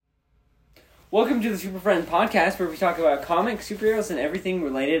Welcome to the Super Friends Podcast, where we talk about comics, superheroes, and everything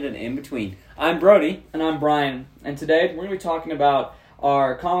related and in between. I'm Brody. And I'm Brian. And today we're going to be talking about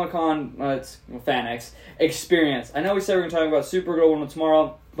our Comic-Con FanX experience. I know we said we were going to talk about Supergirl one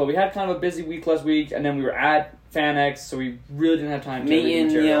tomorrow, but we had kind of a busy week last week, and then we were at FanX, so we really didn't have time to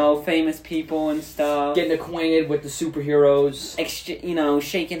meeting, famous people and stuff. Getting acquainted with the superheroes.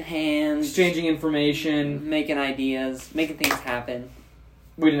 Shaking hands. Exchanging information. Making ideas. Making things happen.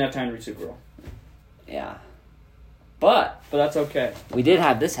 We didn't have time to read Supergirl. Yeah. But that's okay. We did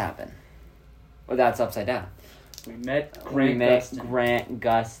have this happen. Well, that's upside down. We met Grant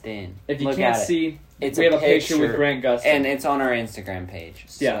Gustin. If you can't see, we have a picture with Grant Gustin. And it's on our Instagram page.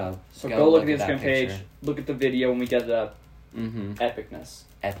 Yeah. So go look at the Instagram page. Look at the video when we get it up. Mm-hmm. Epicness.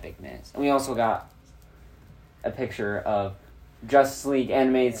 And we also got a picture of Justice League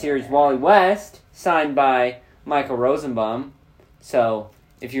Animated Series Wally West, signed by Michael Rosenbaum. So,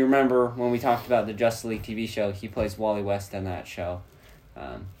 if you remember when we talked about the Justice League TV show, he plays Wally West in that show.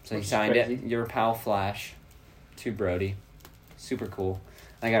 So he signed it. Your pal Flash to Brody. Super cool.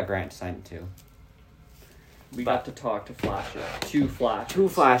 I got Grant to sign it too. We got to talk to Flashes. Two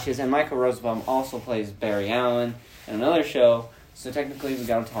Flashes. And Michael Rosenbaum also plays Barry Allen in another show. So technically we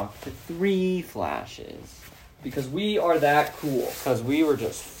got to talk to 3 Flashes. Because we are that cool. Because we were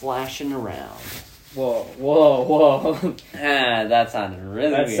just flashing around. Whoa. That sounded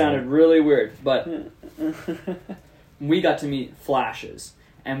really weird. That sounded really weird. But we got to meet Flashes.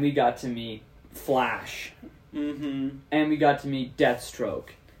 And we got to meet Flash. Mm-hmm. And we got to meet Deathstroke.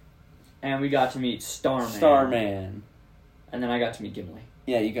 And we got to meet Starman. And then I got to meet Gimli.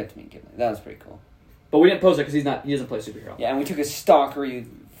 Yeah, you got to meet Gimli. That was pretty cool. But we didn't post it because he doesn't play superhero. Yeah, and we took a stalkery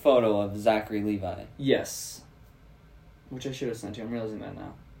photo of Zachary Levi. Yes. Which I should have sent you. I'm realizing that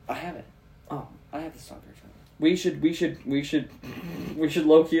now. I have it. Oh. I have the stalker photo. We should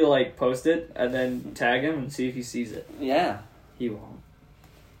low-key, post it and then tag him and see if he sees it. Yeah. He won't.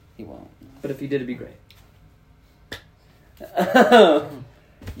 But if he did, it'd be great.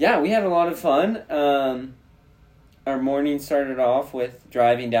 Yeah, we had a lot of fun. Our morning started off with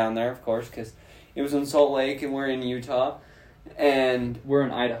driving down there, of course, because it was in Salt Lake and we're in Utah. And we're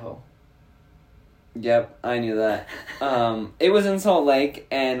in Idaho. Yep, I knew that. It was in Salt Lake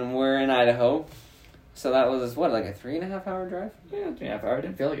and we're in Idaho. So that was, like a 3.5 hour drive? Yeah, 3.5 hours. It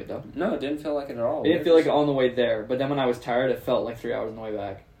didn't feel like it, though. No, it didn't feel like it at all. It didn't feel like it on the way there. But then when I was tired, it felt like 3 hours on the way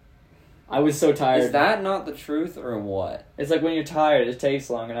back. I was so tired. Is that not the truth or what? It's like when you're tired, it takes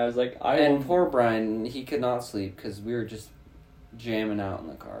long. And I was like, poor Brian, he could not sleep because we were just jamming out in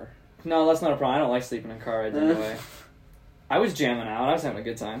the car. No, that's not a problem. I don't like sleeping in car rides anyway. I was jamming out. I was having a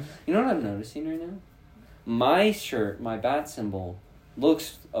good time. You know what I'm noticing right now? My shirt, my bat symbol,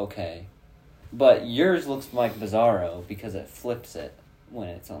 looks okay. But yours looks like Bizarro because it flips it when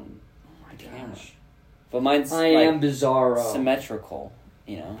it's on camera. But mine's I am Bizarro. Symmetrical,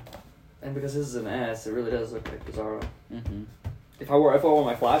 And because this is an S, it really does look like Bizarro. Mm-hmm. If I wore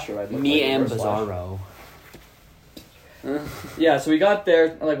my flasher, I'd look Me like and Bizarro. Yeah, so we got there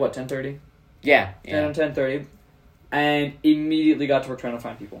at 10:30? Yeah. 10:30. And immediately got to work trying to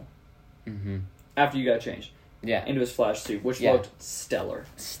find people. Mm-hmm. After you got changed. Yeah. Into his Flash suit, which looked stellar.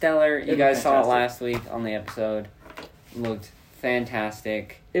 You guys saw it last week on the episode. It looked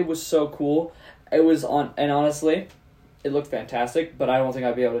fantastic. It was so cool. And honestly, it looked fantastic, but I don't think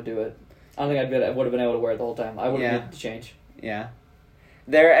I'd be able to do it. I don't think I would have been able to wear it the whole time. I would have needed to change. Yeah.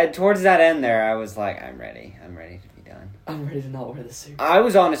 Towards that end there, I was like, I'm ready. I'm ready to be done. I'm ready to not wear the suit. I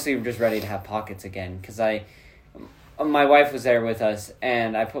was honestly just ready to have pockets again, because my wife was there with us,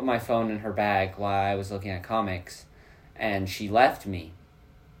 and I put my phone in her bag while I was looking at comics, and she left me,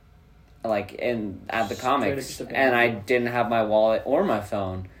 at the comics, and I didn't have my wallet or my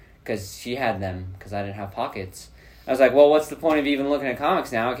phone, because she had them, because I didn't have pockets. I was like, well, what's the point of even looking at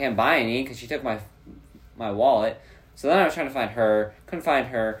comics now? I can't buy any, because she took my wallet. So then I was trying to find her, couldn't find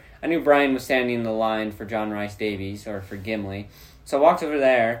her. I knew Brian was standing in the line for John Rice Davies, or for Gimli, so I walked over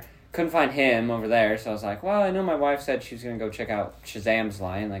there. Couldn't find him over there, so I was like, well, I know my wife said she was going to go check out Shazam's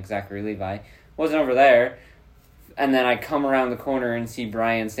line, like Zachary Levi. Wasn't over there. And then I come around the corner and see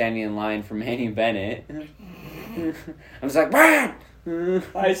Brian standing in line for Manny Bennett. I was like, Brian!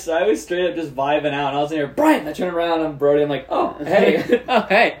 I was straight up just vibing out, and I was in here, Brian! I turned around, and Brody, I'm like, oh, hey. Oh,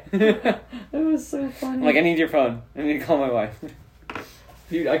 hey. It was so funny. I'm like, I need your phone. I need to call my wife.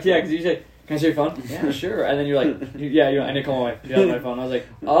 Because you say, can I see your phone? Yeah, sure. And then you're like, I need to call my wife. You have my phone. I was like,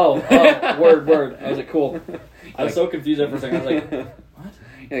 oh, word. I was like, cool. I was so confused there for a second. I was like, what?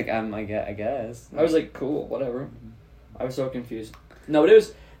 You're like, I guess. I was like, cool, whatever. I was so confused. No, but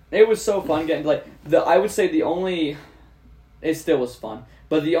it was so fun getting, I would say it still was fun,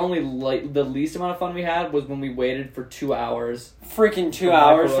 But the least amount of fun we had was when we waited for 2 hours. Freaking 2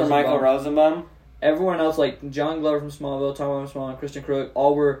 hours for Michael Rosenbaum. Everyone else, like John Glover from Smallville, Tom Welling from Smallville, Christian Krug,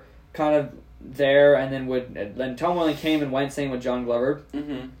 all were kind of there, and then Tom Welling came and went, same with John Glover.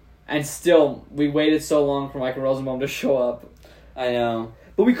 Mm-hmm. And still, we waited so long for Michael Rosenbaum to show up. I know.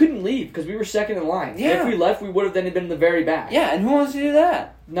 But we couldn't leave because we were second in line. Yeah. If we left, we would have then been in the very back. Yeah, and who wants to do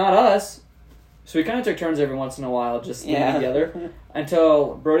that? Not us. So we kind of took turns every once in a while just staying together.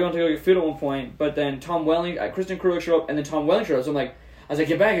 Until Brody wanted to go get food at one point, but then Tom Welling, Christian Krug showed up, and then Tom Welling showed up. So I was like,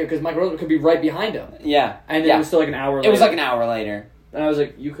 get back here because Michael Rosenbaum could be right behind him. Yeah. And then it was still like an hour later. It was like an hour later. And I was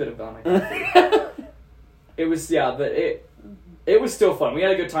like, you could have gone. It was, but it was still fun. We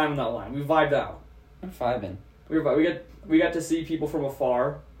had a good time in that line. We vibed out. We're vibing. We got to see people from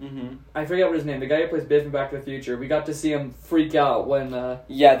afar. Mm-hmm. I forget what his name. The guy who plays Biff in Back to the Future. We got to see him freak out when.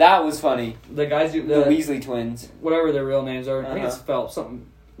 Yeah, that was funny. The guys do the Weasley twins. Whatever their real names are. I think it's Phelps. Something.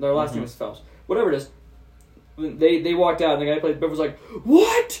 Their last name is Phelps. Whatever it is. They walked out and the guy who plays Biff was like,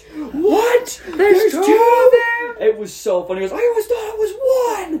 "What? What? There's two of them?" It was so funny. He goes, "I always thought it was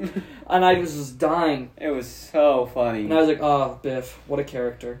one," and I was just dying. It was so funny. And I was like, "Oh, Biff, what a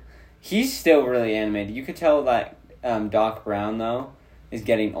character." He's still really animated. You could tell that Doc Brown, though, is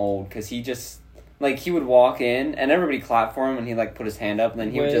getting old because he just, he would walk in and everybody clapped for him and he, put his hand up and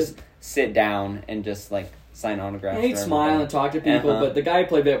then he would just sit down and just, sign autographs. And he'd smile and talk to people, but the guy who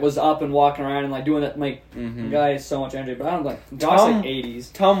played it was up and walking around and, doing that, the guy has so much energy. But I don't Doc's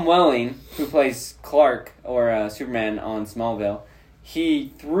 80s. Tom Welling, who plays Clark or Superman on Smallville,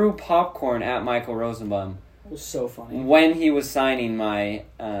 he threw popcorn at Michael Rosenbaum. It was so funny. When he was signing my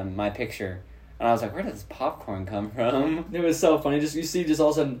my picture. And I was like, where did this popcorn come from? It was so funny. You see all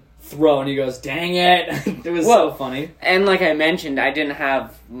of a sudden throw, and he goes, dang it. It was so funny. And like I mentioned, I didn't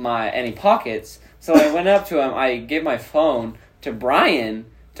have any pockets. So I went up to him. I gave my phone to Brian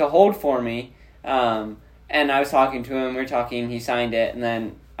to hold for me. And I was talking to him. We were talking. He signed it. And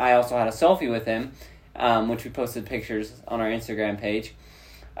then I also had a selfie with him, which we posted pictures on our Instagram page.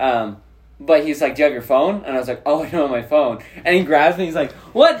 But he's like, do you have your phone? And I was like, oh, I don't have my phone. And he grabs me. He's like,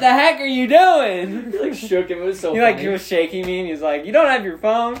 what the heck are you doing? He shook him. It was so funny. He was shaking me. And he's like, you don't have your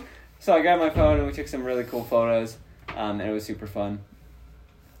phone? So I grabbed my phone and we took some really cool photos. And it was super fun.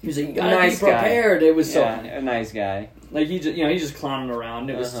 He was like, you gotta be prepared. Guy. It was so funny. A nice guy. He's just clowning around.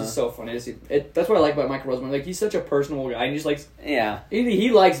 It was just so funny to see. That's what I like about Michael Rosenbaum. He's such a personable guy. And he just likes... Yeah.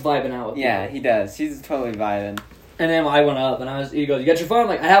 He likes vibing out with people. Yeah, he does. He's totally vibing. And then I went up, and he goes, you got your phone? I'm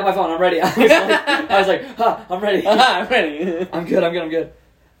like, I have my phone, I'm ready. I was like, I'm ready. I'm ready. I'm good.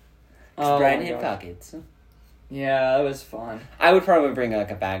 Brian hit pockets. Yeah, that was fun. I would probably bring a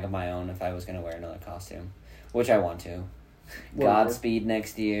bag of my own if I was going to wear another costume, which I want to. Godspeed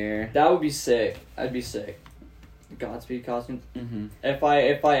next year. That would be sick. I'd be sick. Godspeed costume. Mm-hmm. If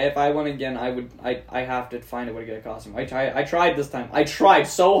I went again, I have to find a way to get a costume. I tried this time. I tried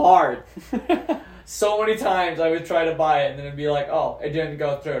so hard. So many times I would try to buy it and then it'd be like, oh, it didn't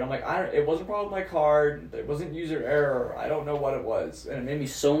go through. And I'm like, it wasn't probably my card. It wasn't user error. I don't know what it was. And it made me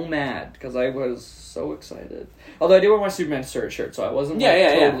so mad because I was so excited. Although I did wear my Superman shirt, so I wasn't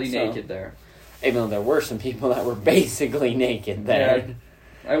totally naked there. Even though there were some people that were basically naked there. Yeah,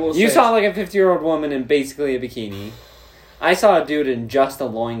 I will You saw a 50-year-old woman in basically a bikini. I saw a dude in just a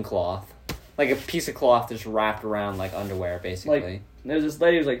loincloth. A piece of cloth just wrapped around underwear, basically. There's this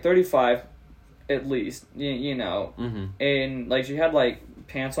lady who was 35. At least, you know, and she had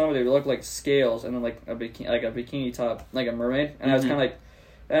pants on where they looked like scales, and then a bikini top, like a mermaid, and I was kind of like,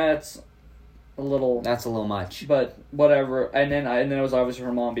 that's a little much, but whatever. And then it was obviously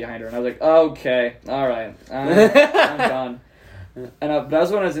her mom behind her, and I was like, okay, all right, I'm done. And that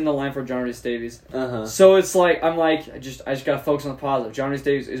was when I was in the line for John Rhys Davies. So it's I just gotta focus on the positive. John Rhys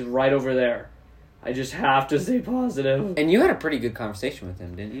Davies is right over there. I just have to stay positive. And you had a pretty good conversation with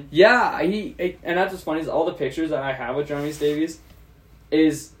him, didn't you? Yeah, and that's what's funny is all the pictures that I have with John Rhys Davies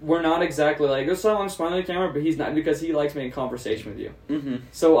we're not exactly this time I'm smiling at the camera, but he's not because he likes making conversation with you. Mm-hmm.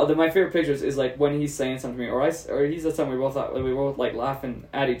 So my favorite pictures is when he's saying something to me, or he said something we both laughing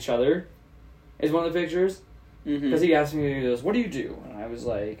at each other. Is one of the pictures because he asked me, he goes, "What do you do?" And I was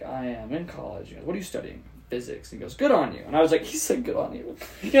like, "I am in college." He goes, "What are you studying?" Physics. He goes, "Good on you." And I was like, he said good on you.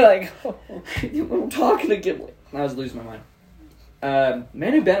 You're like, oh, I'm talking to Gimli. And I was losing my mind.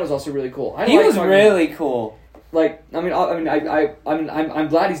 Manu Bennett was also really cool. He was really cool. I'm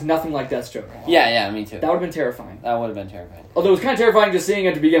glad he's nothing like Deathstroke. Yeah, me too. That would have been terrifying. Although it was kind of terrifying just seeing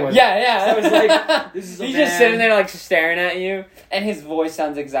him to begin with. Yeah. So I was like, this is a he's man. just sitting there staring at you, and his voice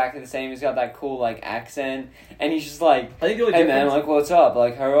sounds exactly the same. He's got that cool accent, and he's just I think the only hey man, what's up?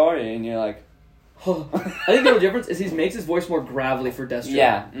 How are you? And you're like, I think the real difference is he makes his voice more gravelly for Deathstroke.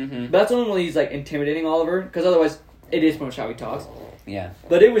 Yeah. Mm-hmm. But that's only when he's like intimidating Oliver, because otherwise it is pretty much how he talks. Yeah.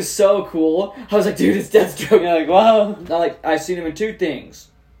 But it was so cool. I was like, dude, it's Deathstroke. You're like, whoa. I've seen him in 2 things,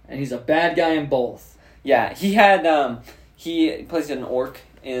 and he's a bad guy in both. Yeah, he had he plays an orc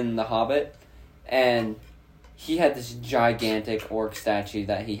in The Hobbit, and he had this gigantic orc statue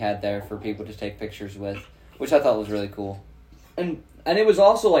that he had there for people to take pictures with, which I thought was really cool. And it was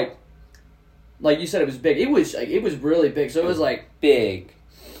also like you said, it was big. It was really big. So it was like big.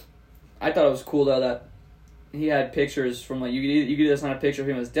 I thought it was cool though that he had pictures from like you could either sign a picture of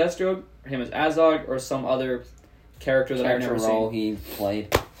him as Deathstroke, or him as Azog, or some other character that I've never role seen. He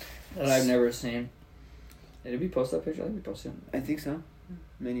played. That I've never seen. Did we post that picture? I think we posted it. I think so.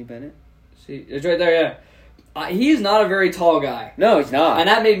 Manny Bennett. See, it's right there. Yeah, he's not a very tall guy. No, he's not. And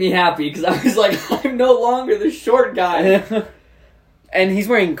that made me happy because I was like, I'm no longer the short guy. And he's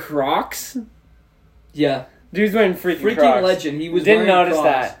wearing Crocs. Yeah, dude's wearing freaking Crocs. Freaking legend. He was. Didn't wearing notice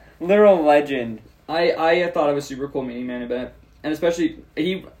Crocs. that. Literal legend. I thought it was super cool meeting Manny Bennett, and especially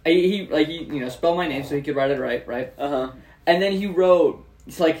he spelled my name so he could write it right. And then he wrote.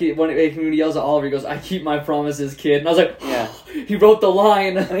 It's like when he yells at Oliver, he goes, "I keep my promises, kid." And I was like, "Yeah." He wrote the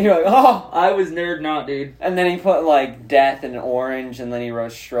line, and you're like, "Oh!" I was nerding out, dude. And then he put like death in orange, and then he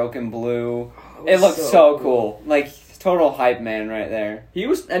wrote stroke in blue. It looked so cool. Like total hype man right there. He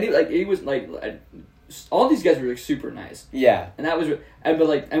was all these guys were like super nice. Yeah, and that was and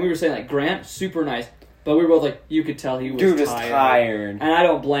we were saying like Grant super nice. But we were both like, you could tell he was tired. Dude was tired. And I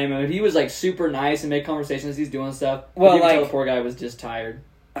don't blame him. He was like super nice and made conversations as he's doing stuff. Well, you could tell the poor guy was just tired.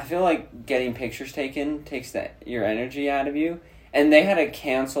 I feel like getting pictures taken takes your energy out of you. And they had to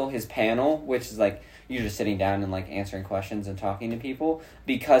cancel his panel, which is like, you're just sitting down and like answering questions and talking to people,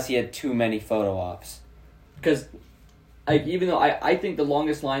 because he had too many photo ops. Because, like, even though I think the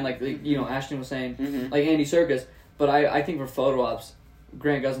longest line, like Ashton was saying, like Andy Serkis, but I think for photo ops,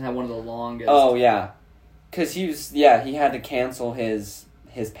 Grant Gustin had one of the longest. Oh, yeah. Because he had to cancel his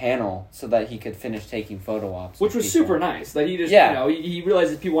panel so that he could finish taking photo ops. Which was super nice. That he just, he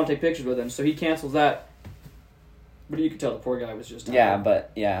realizes people want to take pictures with him, so he cancels that. But you could tell the poor guy was just tired. Yeah,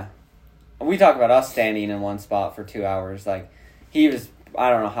 but, yeah. We talk about us standing in one spot for 2 hours. Like, he was, I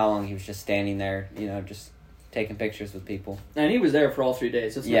don't know how long he was just standing there, just taking pictures with people. And he was there for all 3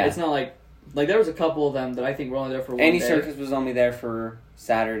 days. So it's not like there was a couple of them that I think were only there for one day. Andy Serkis was only there for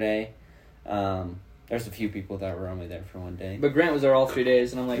Saturday. There's a few people that were only there for one day. But Grant was there all 3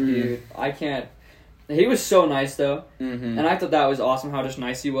 days, and I'm like, dude, I can't. He was so nice, though. Mm-hmm. And I thought that was awesome how just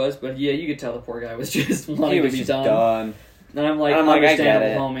nice he was. But yeah, you could tell the poor guy was just wanting to be done. And I'm like,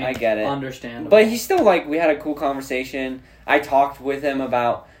 understandable, homie. I get it. Understandable. But he's still like, we had a cool conversation. I talked with him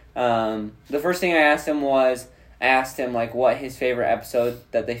about, the first thing I asked him like what his favorite episode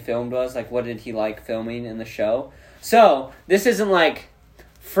that they filmed was. Like, what did he like filming in the show? So, this isn't like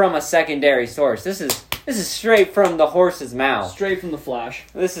from a secondary source. This is straight from the horse's mouth. Straight from the Flash.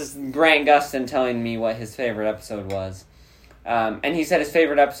 This is Grant Gustin telling me what his favorite episode was. And he said his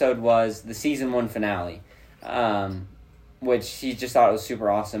favorite episode was the season 1 finale. Which he just thought was super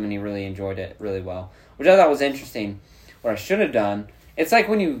awesome and he really enjoyed it really well. Which I thought was interesting. What I should have done, it's like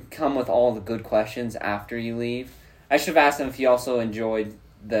when you come with all the good questions after you leave. I should have asked him if he also enjoyed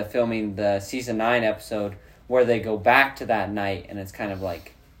the filming the season 9 episode where they go back to that night and it's kind of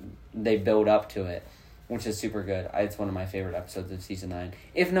like they build up to it, which is super good. It's one of my favorite episodes of season 9,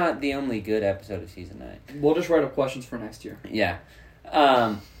 if not the only good episode of season 9. We'll just write up questions for next year. Yeah.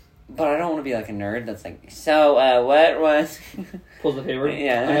 But I don't want to be like a nerd that's like, so, what was... Pulls the paper?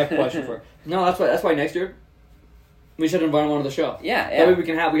 Yeah. I have a question for it. No, that's why next year we should invite him on the show. Yeah. That way we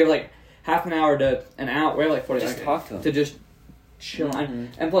have like half an hour to an hour. We have like 40 minutes. Just talk to him. To just chill.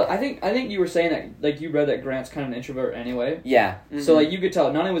 Mm-hmm. And plus, I think you were saying that, like, you read that Grant's kind of an introvert anyway. Yeah. Mm-hmm. So, like, you could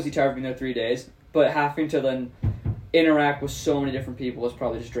tell, not only was he tired of being there 3 days, but having to then interact with so many different people was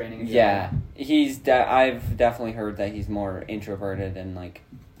probably just draining. Yeah. I've definitely heard that he's more introverted and, like...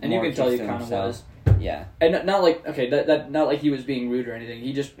 And you can tell he kind of was. Yeah. And not like, okay, that not like he was being rude or anything.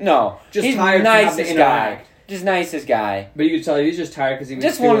 He just... No. Just he's tired nicest guy. Just nicest guy. But you could tell he's just tired because he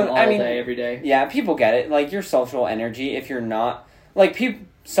was doing it all day, every day. Yeah, people get it. Like, your social energy, if you're not... Like,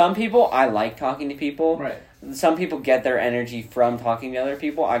 some people, I like talking to people. Right. Some people get their energy from talking to other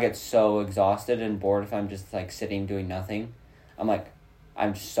people. I get so exhausted and bored if I'm just, like, sitting doing nothing.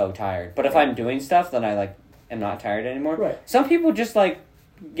 I'm just so tired. But if I'm doing stuff, then I, like, am not tired anymore. Right. Some people just, like...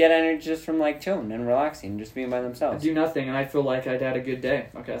 get energy just from, like, chilling and relaxing, just being by themselves. I do nothing, and I feel like I'd had a good day.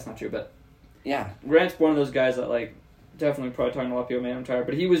 Okay, that's not true, but... Yeah. Grant's one of those guys that, like, definitely probably talking to a lot of people, man, I'm tired,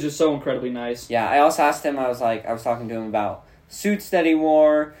 but he was just so incredibly nice. Yeah, I also asked him, I was talking to him about suits that he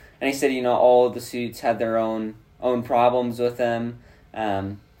wore, and he said, all of the suits had their own problems with them.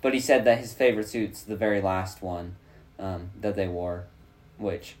 But he said that his favorite suit's the very last one that they wore,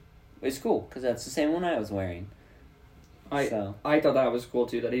 which is cool because that's the same one I was wearing. I thought that was cool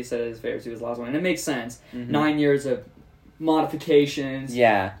too, that he said his favorite suit was the last one, and it makes sense. Mm-hmm. 9 years of modifications.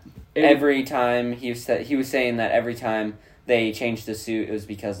 Yeah, every time he was saying that every time they changed the suit, it was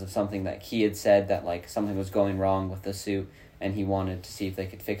because of something that he had said, that like something was going wrong with the suit, and he wanted to see if they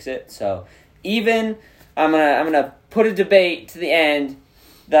could fix it. So even I'm gonna put a debate to the end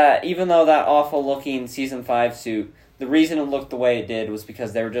that even though that awful looking season 5 suit, the reason it looked the way it did was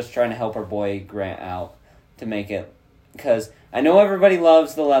because they were just trying to help our boy Grant out to make it. Because I know everybody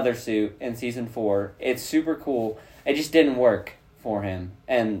loves the leather suit in season 4. It's super cool. It just didn't work for him,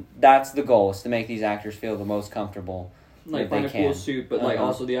 and that's the goal: is to make these actors feel the most comfortable. Like find a cool suit, but like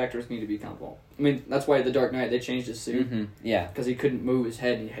also the actors need to be comfortable. I mean, that's why The Dark Knight they changed his suit. Mm-hmm. Yeah, because he couldn't move his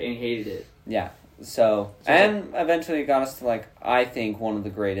head and he hated it. Yeah. So and eventually it got us to like I think one of the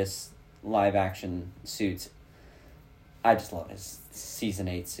greatest live action suits. I just love his season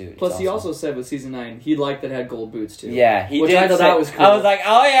 8 suit. Plus, he also said with season 9 he liked that it had gold boots too. Yeah, he which did. I thought that was cool. I was like,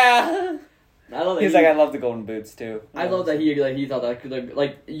 oh yeah. He's like, I love the golden boots too. I love that he thought that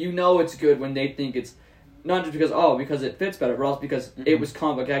it's good when they think it's not just because it fits better, but also because it was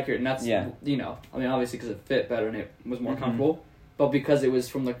comic book accurate, and that's I mean obviously because it fit better and it was more comfortable, but because it was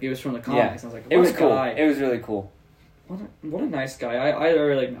from the comics. Yeah. I was like, what it was a cool. Guy. It was really cool. What a nice guy.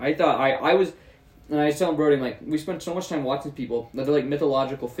 I was. And I was telling Brody, like, we spent so much time watching people that they're like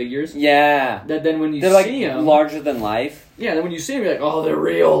mythological figures. Yeah. That then when you they're see them, larger than life. Yeah. Then when you see them, you're like, oh, they're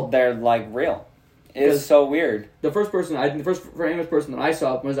real. They're like real. It's so weird. The first famous person that I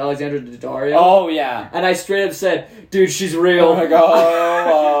saw was Alexandra Daddario. Oh yeah. And I straight up said, dude, she's real. Oh my god.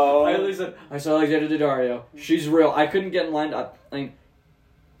 Oh. I literally said, I saw Alexandra Daddario. She's real. I couldn't get in line.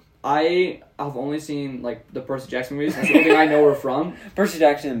 I have only seen like the Percy Jackson movies. That's the only thing I know her from. Percy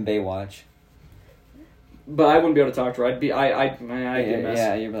Jackson and Baywatch. But I wouldn't be able to talk to her. I'd be a mess.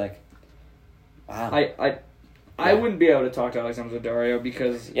 Yeah, you'd be like, wow. I wouldn't be able to talk to Alexandra Daddario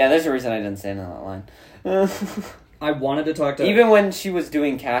because... Yeah, there's a reason I didn't stand on that line. I wanted to talk to... Even when she was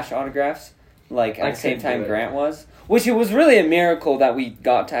doing cash autographs, like at the same time Grant was, which it was really a miracle that we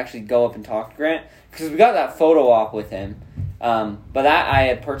got to actually go up and talk to Grant, because we got that photo op with him. But that I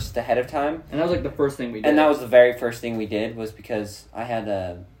had purchased ahead of time. And that was like the first thing we did. And that was the very first thing we did, was because I had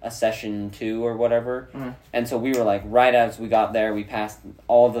a session 2 or whatever. Mm-hmm. And so we were like, right as we got there, we passed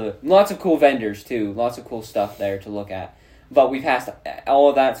lots of cool vendors too, lots of cool stuff there to look at. But we passed all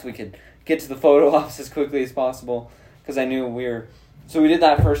of that so we could get to the photo ops as quickly as possible, because I knew so we did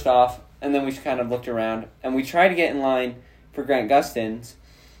that first off, and then we kind of looked around, and we tried to get in line for Grant Gustin's.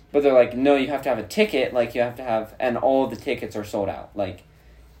 But they're like, no, you have to have a ticket, like you have to have, and all of the tickets are sold out. Like,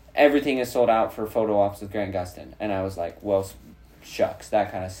 everything is sold out for photo ops with Grant Gustin. And I was like, well, shucks,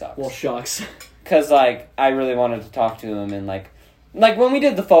 that kind of sucks. Well, shucks. Because, like, I really wanted to talk to him, and, like when we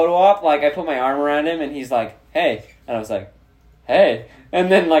did the photo op, like, I put my arm around him, and he's like, hey. And I was like, hey.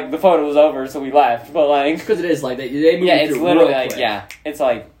 And then, like, the photo was over, so we left. But, like... Because it is, like, they move yeah, it's literally, like, quick. yeah. It's,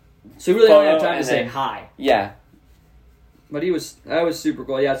 like... So we really don't have time to say hi. Yeah. But that was super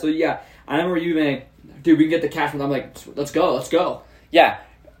cool. Yeah, so yeah, I remember you being, dude, we can get the cash. I'm like, let's go. Yeah,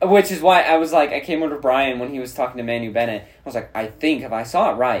 which is why I was like, I came over to Brian when he was talking to Manu Bennett. I was like, I think if I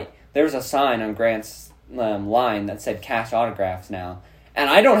saw it right, there was a sign on Grant's line that said cash autographs now. And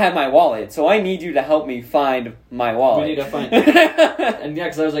I don't have my wallet, so I need you to help me find my wallet. We need to find it. And yeah,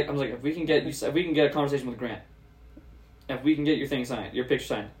 because I was like, if we can get a conversation with Grant, if we can get your thing signed, your picture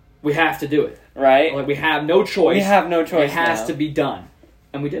signed, we have to do it. Right? Like, we have no choice. We have no choice. It has to be done.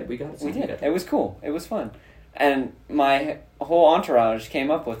 And we did. We got it. We did. It was cool. It was fun. And my whole entourage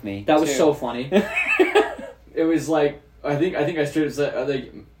came up with me. That was so funny. It was like, I think I straight up said,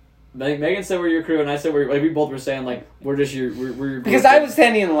 like, Megan said we're your crew, and I said we both were saying, like, we're just your group. Because I was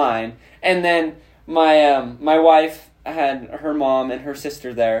standing in line, and then my wife had her mom and her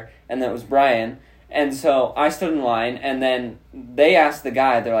sister there, and then it was Brian. And so I stood in line, and then they asked the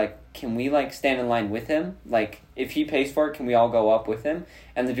guy, they're like, can we, like, stand in line with him? Like, if he pays for it, can we all go up with him?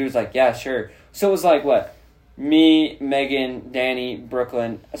 And the dude's like, yeah, sure. So it was like, what? Me, Megan, Danny,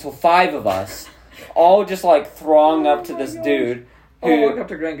 Brooklyn. So 5 of us all just, like, throng up to this dude. Who, walk up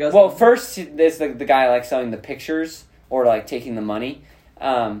to Grant Gustin. Well, first, there's the guy, like, selling the pictures or, like, taking the money.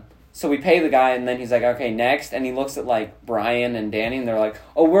 So we pay the guy, and then he's like, okay, next. And he looks at, like, Brian and Danny, and they're like,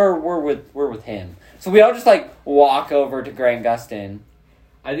 oh, we're with him. So we all just, like, walk over to Grant Gustin.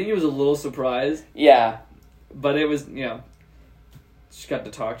 I think he was a little surprised. Yeah. But it was, just got to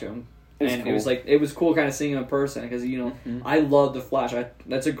talk to him. It was cool kind of seeing him in person because I love The Flash.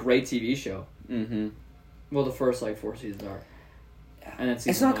 That's a great TV show. Mm-hmm. Well, the first 4 seasons are. And then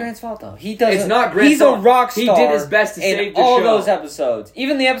it's not Grant's fault though. He doesn't. It's not Grant's fault. He's a rock star. He did his best to save the all show. those episodes,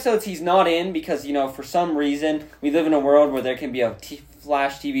 even the episodes he's not in, because for some reason we live in a world where there can be a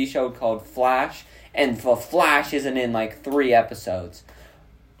Flash TV show called Flash, and the Flash isn't in 3 episodes.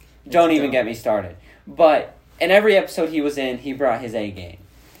 Don't even get me started. But in every episode he was in, he brought his A game.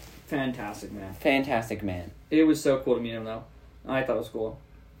 Fantastic man. Fantastic man. It was so cool to meet him though. I thought it was cool.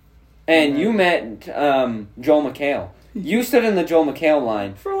 And you met Joel McHale. You stood in the Joel McHale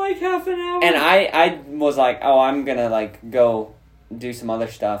line for half an hour, and I was like, oh, I'm gonna go do some other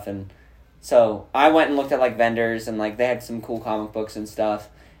stuff, and so I went and looked at vendors, and they had some cool comic books and stuff.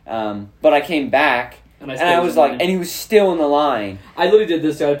 But I came back, and I was and he was still in the line. I literally did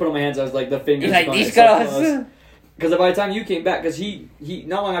this. I put on my hands. I was the fingers. These guys. Because by the time you came back, because he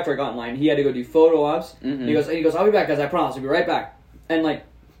not long after I got in line, he had to go do photo ops. Mm-hmm. He goes, I'll be back, guys. I promise, I'll be right back. And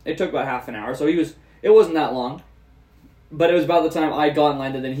it took about half an hour, so it wasn't that long. But it was about the time I got in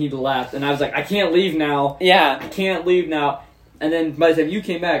line that then he left, and I was like, I can't leave now. Yeah. I can't leave now. And then by the time you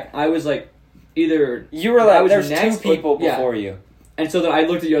came back, I was either... You were there's next, 2 people before you. And so then I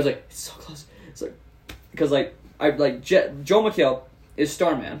looked at you, I was like, it's so close. It's because Joel McHale is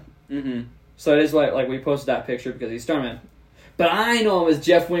Starman. Mm-hmm. So it is why we posted that picture because he's Starman. But I know him as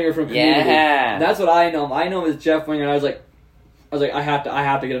Jeff Winger from Community. Yeah. That's what I know him. I know him as Jeff Winger, and I was like, I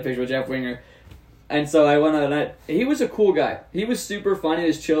have to get a picture with Jeff Winger. And so I went out, and he was a cool guy. He was super funny,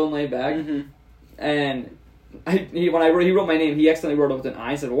 just chill and laid back. Mm-hmm. And he wrote my name, he accidentally wrote it with an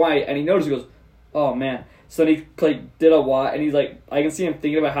I instead of Y, and he noticed, he goes, oh man. So then he did a Y, and he's I can see him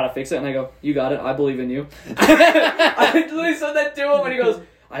thinking about how to fix it, and I go, you got it, I believe in you. I literally said that to him, and he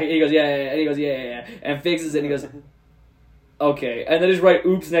goes, yeah, and he goes, yeah, and fixes it, and he goes, okay, and then just write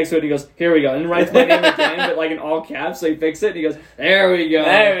oops next to it, and he goes, here we go, and writes my name again, but in all caps, so he fixed it, and he goes, there we go.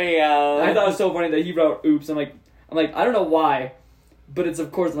 There we go. I thought it was so funny that he wrote oops. I'm like, I don't know why, but it's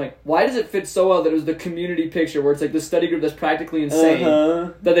of course, why does it fit so well that it was the Community picture where it's the study group that's practically insane,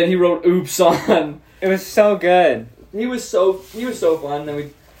 that then he wrote oops on. It was so good. He was so fun.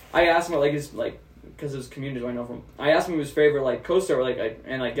 Then I asked him his because his Community I know from. I asked him his favorite co-star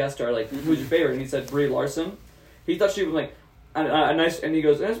and guest star who's your favorite, and he said Brie Larson. He thought she was a nice, and he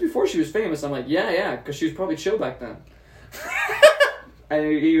goes, and that's before she was famous. I'm like, yeah, because she was probably chill back then. And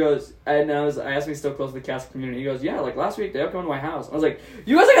he goes, and I asked him if he's still close to the cast of Community. He goes, yeah, last week they were coming to my house. I was like,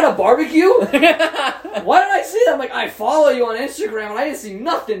 you guys got a barbecue? Why didn't I see that? I'm like, I follow you on Instagram and I didn't see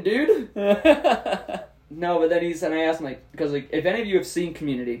nothing, dude. No, but then I asked him because if any of you have seen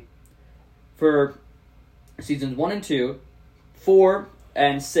Community, for seasons 1 and 2, 4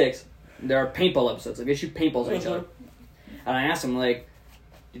 and 6, there are paintball episodes. They shoot paintballs at each other. And I asked him,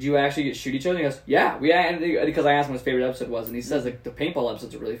 did you actually shoot each other? And he goes, yeah. Because I asked him what his favorite episode was, and he says, the paintball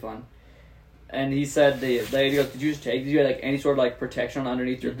episodes are really fun. And he said, he goes, did you have, any sort of, protection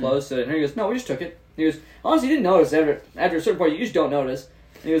underneath your clothes? So, and he goes, no, we just took it. And he goes, honestly, you didn't notice. After a certain point, you just don't notice.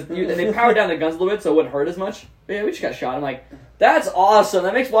 And he goes, and they powered down the guns a little bit so it wouldn't hurt as much. But yeah, we just got shot. I'm like, that's awesome.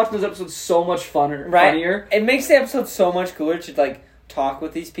 That makes watching those episodes so much funnier. It makes the episodes so much cooler to, talk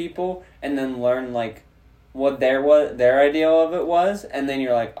with these people and then learn, what their idea of it was, and then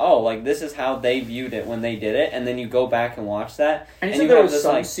you're like, oh, this is how they viewed it when they did it, and then you go back and watch that. And you there was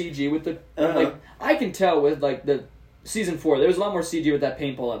some CG with the I can tell with the season 4, there was a lot more CG with that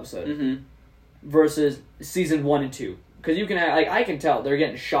paintball episode versus season 1 and 2, because you can I can tell they're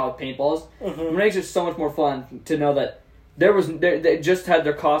getting shot with paintballs. It makes it so much more fun to know that they just had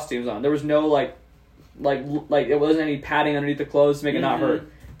their costumes on. There was no it wasn't any padding underneath the clothes to make it not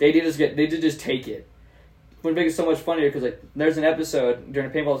hurt. They did just take it. Would make it so much funnier because there's an episode during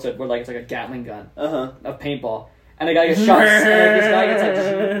a paintball episode where it's a Gatling gun of paintball, and a guy gets shot, and this guy gets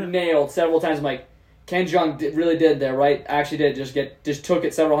just nailed several times. I'm like, Ken Jeong really did there, right? Actually did just took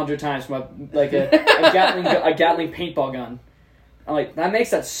it several hundred times from a Gatling paintball gun. I'm like, that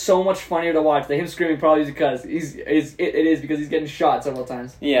makes that so much funnier to watch. Him screaming probably because it is because he's getting shot several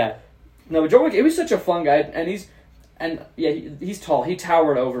times. Yeah. No, but Joe McHale, he was such a fun guy, and he's tall. He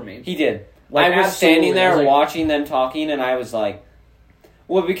towered over me. He did. I was standing there watching them talking, and I was like,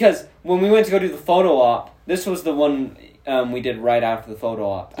 well, because when we went to go do the photo op, this was the one we did right after the photo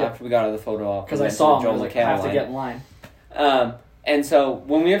op, after we got out of the photo op. Because I saw him, I was like, I have to get in line. And so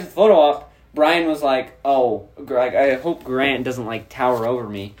when we went to the photo op, Brian was like, oh, I hope Grant doesn't, tower over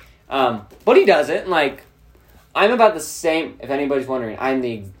me. But he doesn't, I'm about the same, if anybody's wondering,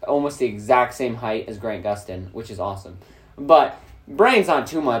 I'm almost the exact same height as Grant Gustin, which is awesome. But Brian's not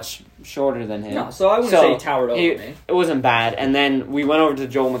too much shorter than him. No, so I wouldn't say he towered over me. It wasn't bad. And then we went over to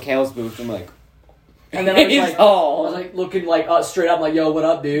Joel McHale's booth and like, and then I was like looking like straight up, like, yo, what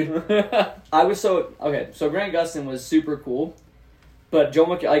up, dude? I was so Grant Gustin was super cool, but Joel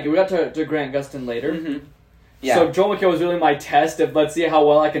McHale, like we got to Grant Gustin later. Mm-hmm. Yeah. So Joel McHale was really my test of let's see how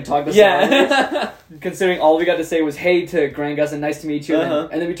well I can talk to someone. Considering all we got to say was hey to Grant Gustin, nice to meet you,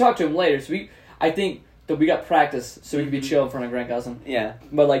 and then we talked to him later. So I think that we got practice so we could be chill in front of Grant Gustin. Yeah.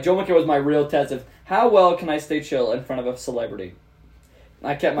 But like Joel McHale was my real test of how well can I stay chill in front of a celebrity.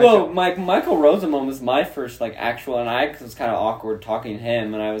 I kept my Michael Rosenbaum was my first like actual, and I was kind of awkward talking to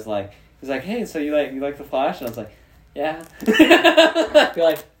him, and I was like, he was like, hey, so you like the Flash? And I was like, yeah. You're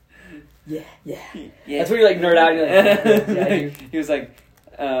like, yeah. That's where you like nerd out. You're like, yeah, he was like,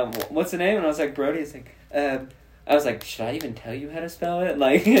 what's the name? And I was like, Brody. It's like, I was like, should I even tell you how to spell it?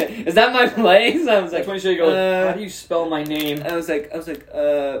 Like, is that my place? I was like, that's when you go, how do you spell my name? I was like,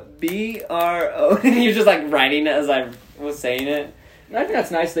 BRO. And he was just like writing it as I was saying it. And I think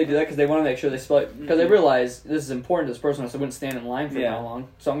that's nice they do that because they want to make sure they spell it. Because they realize this is important to this person, so I wouldn't stand in line for how long.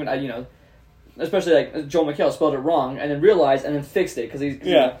 So I'm going to, especially like Joel McHale spelled it wrong and then realized and then fixed it. Because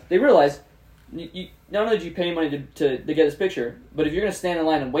they realize, you not only did you pay money to get this picture, but if you're going to stand in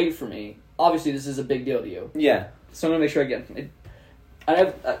line and wait for me, obviously this is a big deal to you. Yeah. So I'm going to make sure I get it.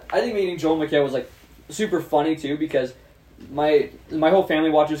 I think meeting Joel McHale was like super funny too because my whole family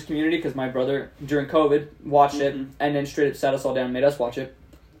watches Community because my brother during COVID watched it and then straight up sat us all down and made us watch it,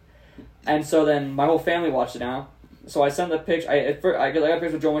 and so then my whole family watched it now. So I sent the picture. I got a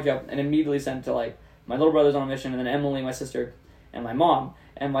picture of Joel McHale and immediately sent it to like my little brother's on a mission, and then Emily, my sister, and my mom.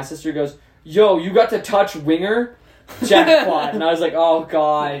 And my sister goes, "Yo, you got to touch Winger, jackpot!" And I was like, "Oh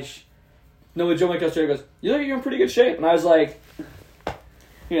gosh." No, but Joel McHale straight goes, "You look like you're in pretty good shape," and I was like.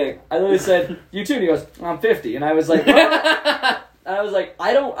 I literally said, "You too," and he goes, "I'm 50," and I was like, "What?" And I was like,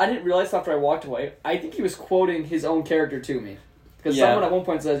 I didn't realize after I walked away, I think he was quoting his own character to me. Because someone at one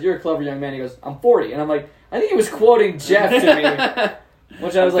point says, "You're a clever young man," he goes, "I'm 40," and I'm like, I think he was quoting Jeff to me.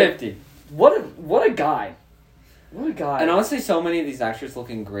 Which I was like, 50. What a guy. What a guy. And honestly, so many of these actors look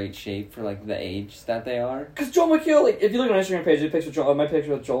in great shape for like the age that they are. Because Joel McHale, like, if you look on my Instagram page, my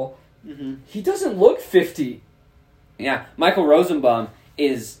picture with Joel, he doesn't look 50. Yeah, Michael Rosenbaum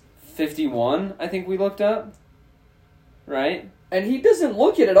is 51, I think we looked up. Right? And he doesn't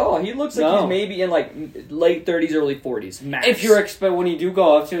look it at all. He looks like he's maybe in like late 30s, early 40s. Max. If you're when you do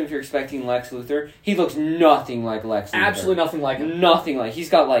go up to him, if you're expecting Lex Luthor, he looks nothing like Lex Luthor. Absolutely nothing like him. Nothing like. He's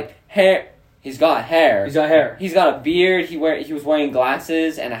got like hair. He's got hair. He's got a beard. He was wearing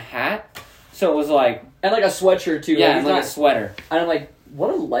glasses and a hat. So it was like and like a sweatshirt too. Yeah, and like a sweater. And I'm like,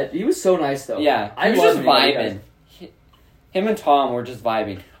 what a light. He was so nice though. Yeah, he was just vibing. Him and Tom were just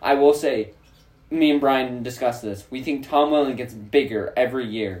vibing. I will say, me and Brian discussed this. We think Tom Welling gets bigger every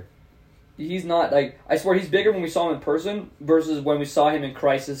year. He's not, like, I swear he's bigger when we saw him in person versus when we saw him in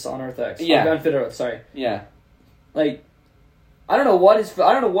Crisis on Earth X. Yeah. Unfit Earth, sorry. Yeah. Like, I don't know what his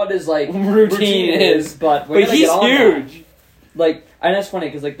like, routine is, but he's huge. Like, and that's funny,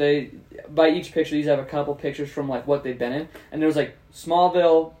 because, like, by each picture, these have a couple pictures from, like, what they've been in. And there was, like,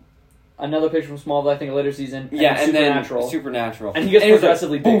 Smallville, another picture from Smallville, I think, a later season. And then Supernatural. And he gets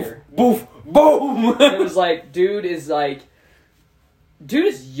progressively bigger. Boof, boom! It was like, dude is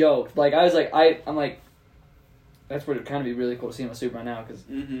yoked. Like, I was like, I'm like, that's where it'd kind of be really cool to see him as Superman now, because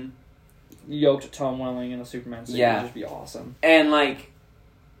yoked Tom Welling in a Superman suit would just be awesome. And, like,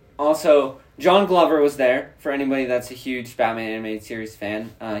 also, John Glover was there, for anybody that's a huge Batman animated series fan.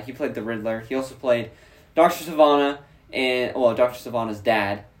 He played the Riddler. He also played Dr. Sivana, Dr. Sivana's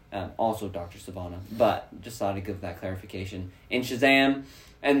dad. Also Dr. Sivana, but just thought I'd give that clarification. In Shazam,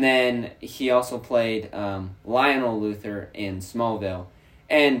 and then he also played Lionel Luthor in Smallville.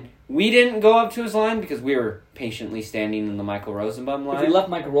 And we didn't go up to his line because we were patiently standing in the Michael Rosenbaum line. If we left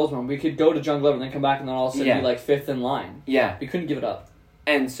Michael Rosenbaum, we could go to John Glover and then come back and then all of a sudden be like fifth in line. Yeah. We couldn't give it up.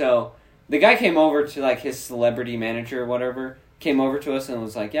 And so the guy came over to like his celebrity manager or whatever, came over to us and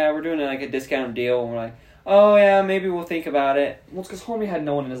was like, yeah, we're doing like a discount deal. And we're like, oh, yeah, maybe we'll think about it. Well, it's because homie had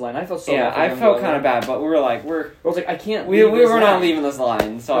no one in his line. I felt so bad. Yeah, I felt kind of bad, but we were like, I was like, I can't we were not leaving this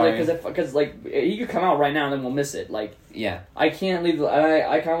line, sorry. Because, like, he could come out right now and then we'll miss it. Like, yeah. I can't leave.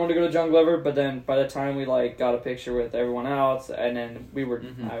 I kind of wanted to go to John Glover, but then by the time we, like, got a picture with everyone else, and then we were,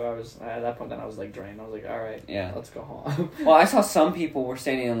 I was, at that point, then I was, like, drained. I was like, all right, let's go home. Well, I saw some people were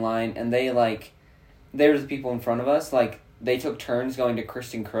standing in line, and they, like, there was the people in front of us, like, they took turns going to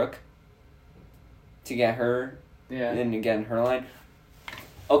Kristen Crook to get her... Yeah. And again, her line.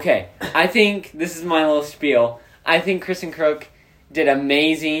 Okay, I think this is my little spiel. I think Kristen Crook did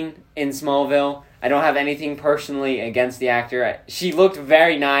amazing in Smallville. I don't have anything personally against the actor. She looked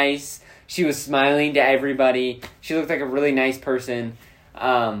very nice. She was smiling to everybody. She looked like a really nice person.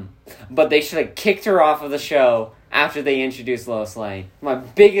 But they should have kicked her off of the show after they introduced Lois Lane. My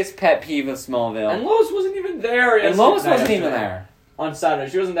biggest pet peeve of Smallville. And Lois wasn't even there. And Lois wasn't even there. On Saturday.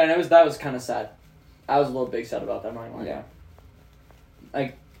 She wasn't there, and that was kind of sad. I was a little big sad about that. Yeah.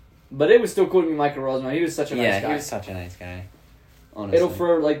 Like, but it was still cool to meet Michael Rosenbaum. He was such a nice guy. Yeah, he was such a nice guy.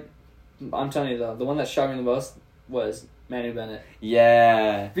 Honestly. I'm telling you though, the one that shocked me the most was Manu Bennett.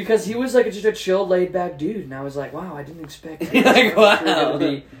 Yeah. Because he was like just a chill, laid back dude, and I was like, wow, I didn't expect that. Like, wow.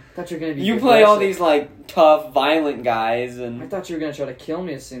 Thought you were gonna be. You play all these like tough, violent guys, and I thought you were gonna try to kill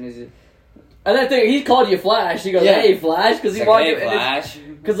me as soon as you. And then he called you Flash. He goes, Yeah. "Hey, Flash," because he like, walked. hey, Flash.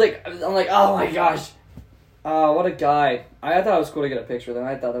 Because like I'm like, oh my gosh, what a guy. I thought it was cool to get a picture with him.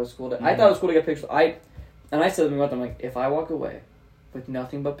 I thought that was cool. I thought it was cool to get a picture. I said to him, I'm like, if I walk away with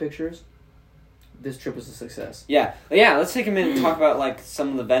nothing but pictures, this trip was a success. Yeah. Let's take a minute and talk about like some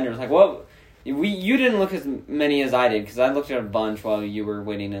of the vendors. Like, what you didn't look as many as I did because I looked at a bunch while you were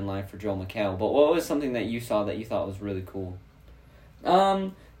waiting in line for Joel McHale. But what was something that you saw that you thought was really cool?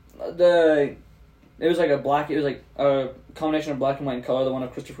 It was like a combination of black and white and color. The one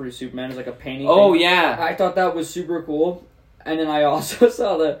of Christopher Reeve Superman is like a painting. Oh thing. yeah. I thought that was super cool. And then I also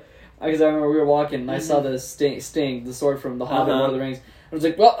saw because I remember we were walking and I saw the Sting, the sword from The Hobbit, Lord of the Rings. I was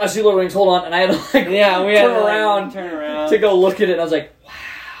like, well, I see Lord of the Rings, hold on. And I had to turn around to go look at it. And I was like,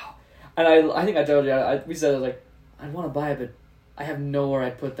 wow. And I think I told you, we said, I was like, I want to buy it, but I have nowhere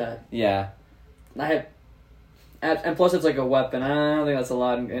I'd put that. Yeah. And plus it's like a weapon. I don't think that's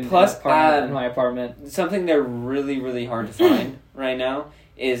allowed in my apartment. Something they're really, really hard to find right now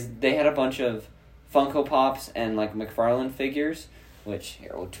is they had a bunch of Funko Pops and like McFarlane figures, which,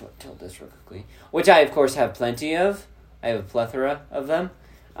 here, we'll tilt this real quickly, which I, of course, have plenty of. I have a plethora of them.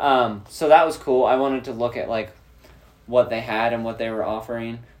 So that was cool. I wanted to look at like what they had and what they were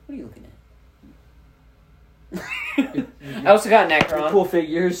offering. What are you looking at? I also got Necron. Cool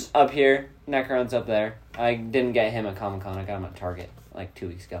figures. Up here. Necron's up there. I didn't get him at Comic-Con. I got him at Target like 2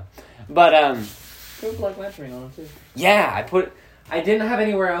 weeks ago. But, Put Black Lantern on him, too. Yeah, I didn't have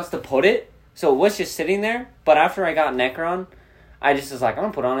anywhere else to put it, so it was just sitting there. But after I got Necron, I just was like, I'm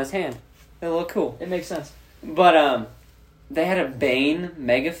going to put it on his hand. It'll look cool. It makes sense. But, they had a Bane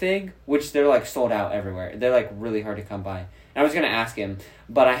Mega Fig, which they're, like, sold out everywhere. They're, like, really hard to come by. And I was going to ask him,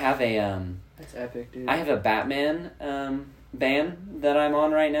 but I have a, That's epic, dude. I have a Batman, band that I'm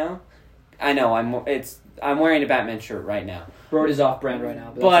on right now. I know, I'm wearing a Batman shirt right now. Brody's off-brand right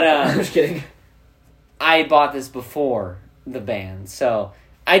now. But I'm just kidding. I bought this before the band, so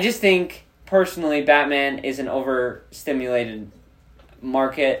I just think, personally, Batman is an overstimulated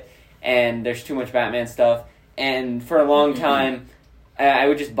market, and there's too much Batman stuff. And for a long time, I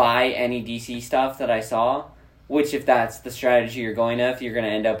would just buy any DC stuff that I saw, which if that's the strategy you're going with, you're going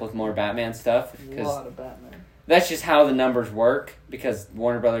to end up with more Batman stuff. A lot of Batman. That's just how the numbers work, because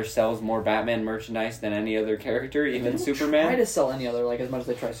Warner Brothers sells more Batman merchandise than any other character, even Superman. Try to sell any other, like, as much as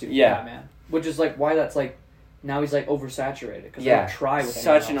they try to Batman. Which is, like, why that's, like, now he's, like, oversaturated. Because they don't try with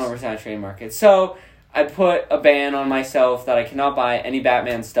such an oversaturated market. So, I put a ban on myself that I cannot buy any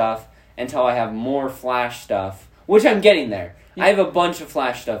Batman stuff until I have more Flash stuff, which I'm getting there. Yeah. I have a bunch of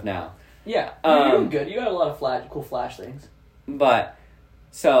Flash stuff now. Yeah, you're doing good. You got a lot of cool Flash things. But,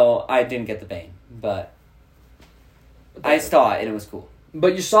 so, I didn't get the Bane, but I saw it and it was cool.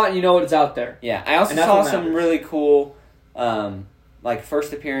 But you saw it and you know it's out there. Yeah, I also saw some really cool, like,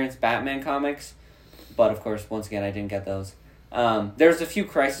 first appearance Batman comics, but of course, once again, I didn't get those. There's a few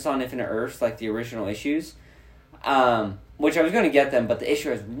Crisis on Infinite Earths, like the original issues, which I was going to get them, but the issue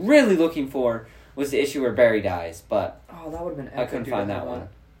I was really looking for was the issue where Barry dies, but that would have been epic. I couldn't find that one.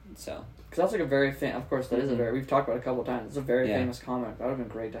 So, because that's like a very of course that is a very, we've talked about it a couple of times, it's a very famous comic. That would have been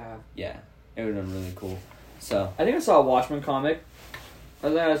great to have. Yeah, it would have been really cool. So I think I saw a Watchmen comic.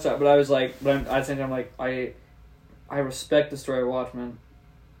 But at the same time, like, I respect the story of Watchmen,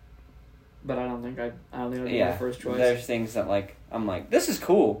 but I don't think I'd be my first choice. There's things that, like, I'm like, this is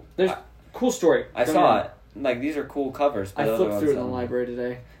cool. There's cool story. I saw it. Like, these are cool covers. I flipped through it in the library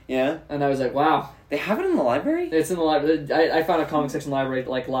today. Yeah? And I was like, wow. They have it in the library? It's in the library. I found a comic section library,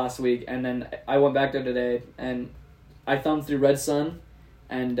 like, last week, and then I went back there today, and I thumbed through Red Sun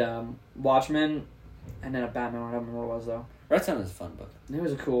and Watchmen, and then a Batman one. I don't remember what it was, though. Red Sun is a fun book. It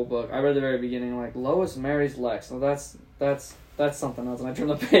was a cool book. I read the very beginning, like, Lois marries Lex. So that's something else, and I turned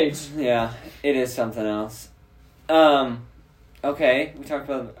the page. Yeah, it is something else. Okay, we talked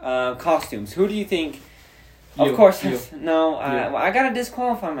about costumes. Who do you think... I gotta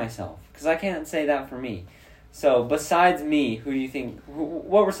disqualify myself, because I can't say that for me. So, besides me, who do you think...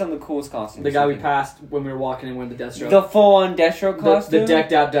 what were some of the coolest costumes? The guy we passed when we were walking in with the Deathstroke. The full-on Deathstroke costume? The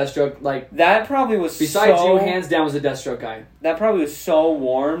decked-out Deathstroke. Like, that probably was besides you, hands down, was the Deathstroke guy. That probably was so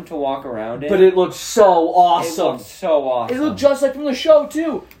warm to walk around in. But it looked so awesome. It looked so awesome. It looked just like from the show,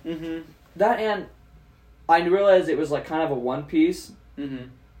 too. Mm-hmm. That, and I realized it was, like, kind of a one-piece. Mm-hmm.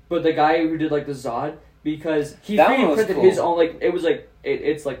 But the guy who did, like, the Zod, because he that 3D printed cool. his own, like, it was, like,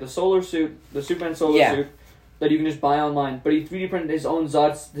 it's, like, the solar suit, the Superman solar suit, that you can just buy online. But he 3D printed his own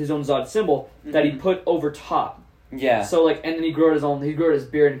Zod symbol that he put over top. Yeah. So, like, and then he grew his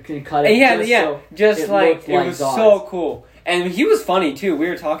beard and cut it. Just like, it was Zod's. so cool. And he was funny, too. We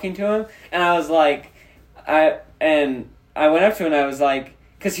were talking to him, and I was like, I went up to him, and I was like,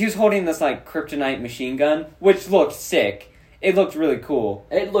 because he was holding this, like, kryptonite machine gun, which looked sick. It looked really cool.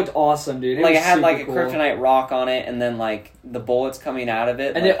 It looked awesome, dude. It had, like, a kryptonite rock on it, and then, like, the bullets coming out of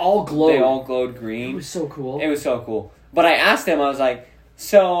it. And like, they all glowed. They all glowed green. It was so cool. It was so cool. But I asked him, I was like,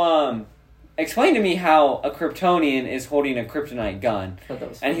 so, explain to me how a Kryptonian is holding a kryptonite gun. I thought that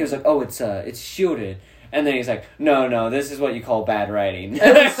was and he was like, oh, it's shielded. And then he's like, no, this is what you call bad writing. It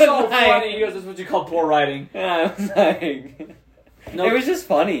was so funny. He goes, this is what you call poor writing. And I was like... No, it was just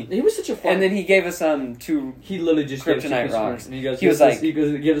funny. He was such a fun. And then he gave us two. He literally just kryptonite rocks. And he goes, give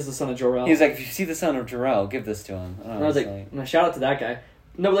us the son of Jor-El. He was like, if you see the son of Jor-El, give this to him. And I was like, no, shout out to that guy.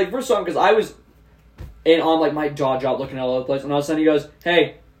 No, but like first song because I was on like my jaw drop looking all over the place, and all of a sudden he goes,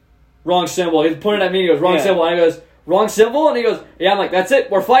 hey, wrong symbol. He pointed at me. He goes, wrong symbol. And I goes, wrong symbol. And he goes, yeah. I'm like, that's it.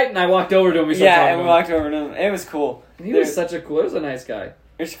 We're fighting. And I walked over to him. We walked over to him. It was cool. And he was such a cool. He was a nice guy.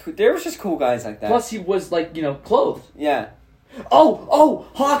 There was just cool guys like that. Plus, he was like clothed. Yeah. Oh,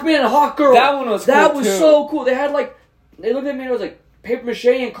 Hawkman and Hawkgirl. That one was cool, That was too. so cool. They looked at me and it was like paper mache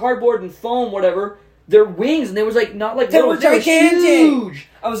and cardboard and foam, whatever. Their wings, and they was like not like they were gigantic. Huge.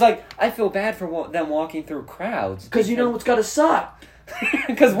 I was like, I feel bad for them walking through crowds. Because you know it's got to suck.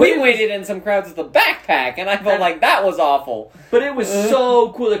 Because we waited in some crowds with a backpack, and I felt like that was awful. But it was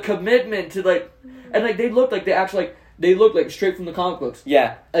so cool, the commitment to they looked like they looked like straight from the comic books.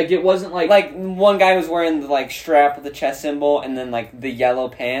 Yeah. Like, it wasn't like... Like, one guy was wearing the, like, strap with the chest symbol and then, like, the yellow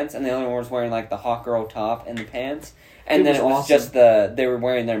pants. And the other one was wearing, like, the Hawkgirl top and the pants. And then it was awesome. Just they were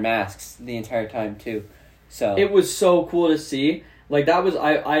wearing their masks the entire time, too. So... It was so cool to see. Like, that was...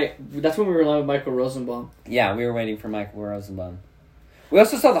 that's when we were in line with Michael Rosenbaum. Yeah, we were waiting for Michael Rosenbaum. We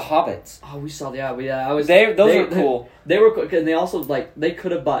also saw the Hobbits. Oh, we saw... Yeah, those were cool. They were cool. And they also, like... They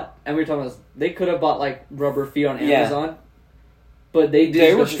could have bought... And we were talking about this. They could have bought, like, rubber feet on Amazon. Yeah. But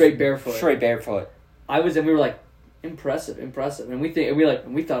they were straight barefoot. Straight barefoot. And we were like, impressive. And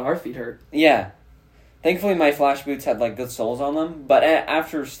we thought our feet hurt. Yeah. Thankfully, my Flash boots had, like, good soles on them. But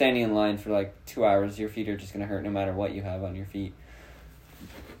after standing in line for, like, 2 hours, your feet are just going to hurt no matter what you have on your feet.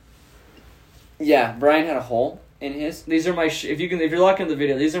 Yeah, Brian had a hole in his. These are my if you're looking at the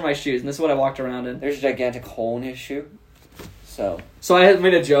video, these are my shoes, and this is what I walked around in. There's a gigantic hole in his shoe. So I had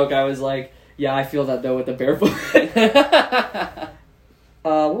made a joke. I was like, yeah, I feel that, though, with the barefoot.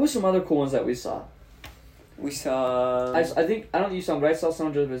 What were some other cool ones that we saw? We saw... I think... I don't think you saw them, but I saw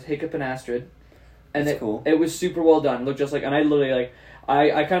someone that was Hiccup and Astrid. And That's cool. It was super well done. It looked just like... And I literally, like...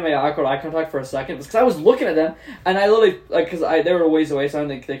 I kind of made awkward eye contact for a second because I was looking at them, and I literally... Like, because they were a ways away, so I don't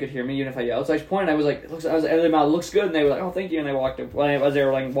think they could hear me even if I yelled. So I just pointed, and I was like... It looks good, and they were like, oh, thank you, and they walked... As they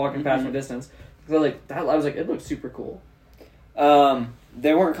were, like, walking past my distance. So I was like, it looked super cool.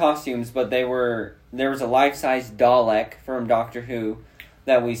 They weren't costumes, but there was a life-size Dalek from Doctor Who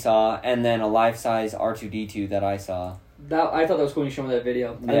that we saw, and then a life-size R2-D2 that I saw. I thought that was cool when you showed me that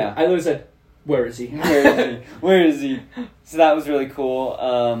video. Yeah. I literally said, where is he? Where is he? So that was really cool.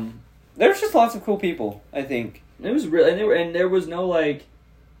 There was just lots of cool people, I think. It was really... And there was no, like...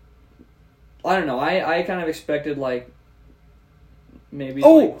 I don't know. I kind of expected, like... Maybe...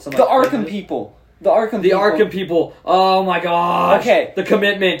 Oh! Like, the Arkham people! The Arkham people. Oh my gosh. Okay. The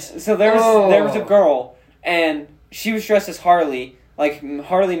commitment. So there was a girl, and she was dressed as Harley, like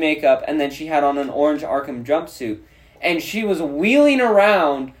Harley makeup, and then she had on an orange Arkham jumpsuit. And she was wheeling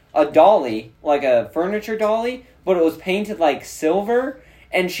around a dolly, like a furniture dolly, but it was painted like silver.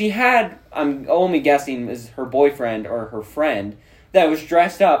 And she had, I'm only guessing, is her boyfriend or her friend, that was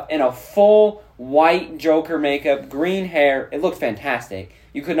dressed up in a full white Joker makeup, green hair. It looked fantastic.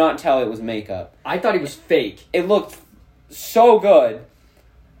 You could not tell it was makeup. I thought he was fake. It looked so good.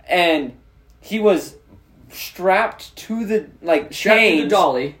 And he was strapped to the, like, chains. To the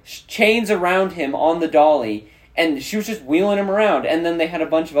dolly. Chains around him on the dolly. And she was just wheeling him around. And then they had a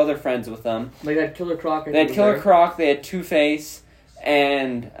bunch of other friends with them. Like, they had Killer Croc. They had Killer Croc. They had Two-Face.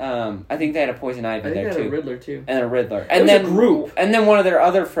 and I think they had a Poison Ivy I think there they had too. a Riddler too. And a Riddler. It And was then a group. And then one of their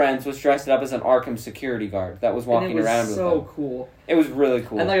other friends was dressed up as an Arkham security guard that was walking around with them. so cool. It was really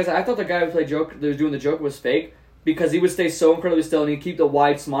cool. And like I said, I thought the guy who played Joker, that was doing the Joker, was fake because he would stay so incredibly still and he'd keep the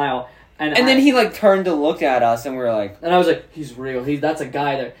wide smile. And then he like turned to look at us, and we were like, and I was like, he's real. That's a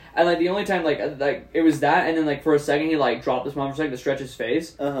guy there. And like the only time like it was that, and then like for a second he like dropped the smile for a second to stretch his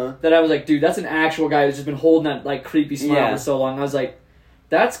face. That I was like, dude, that's an actual guy who's just been holding that like creepy smile for so long. I was like,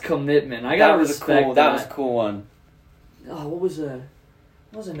 that's commitment. I gotta respect that. That was a cool one. Oh, what was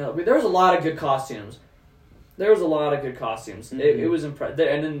another? There was a lot of good costumes. Mm-hmm. It was impressive.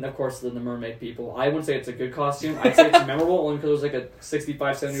 And then, of course, the mermaid people. I wouldn't say it's a good costume. I'd say it's memorable only because it was like a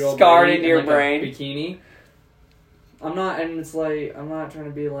 65, 70-year-old scarred lady into your like brain. A bikini. I'm not trying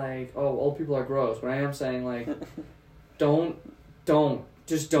to be like, oh, old people are gross, but I am saying like,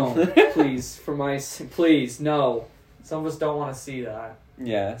 just don't, please, please, no. Some of us don't want to see that.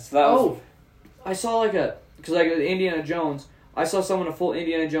 Yeah, so that was... I saw because Indiana Jones, I saw someone in a full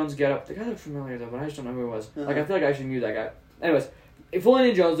Indiana Jones getup. The guy looked familiar though, but I just don't know who it was. Like I feel like I actually knew that guy. Anyways, full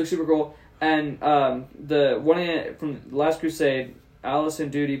Indiana Jones looked super cool, and the one from Last Crusade,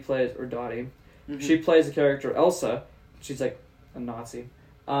 Alison Dottie plays. Mm-hmm. She plays the character Elsa. She's like a Nazi.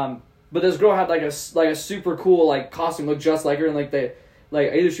 But this girl had like a super cool like costume, looked just like her, and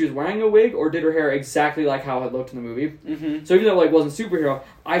like either she was wearing a wig or did her hair exactly like how it looked in the movie. Mm-hmm. So even though it wasn't superhero,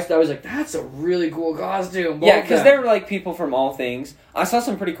 I was like, that's a really cool costume. Yeah, because there were like people from all things. I saw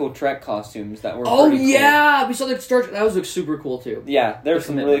some pretty cool Trek costumes that were pretty cool. We saw like Star Trek. That was super cool too. Yeah, there were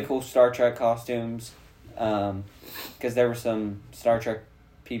some really cool Star Trek costumes. Because there were some Star Trek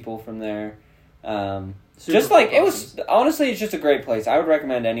people from there. Just like, it was, honestly, it's just a great place. I would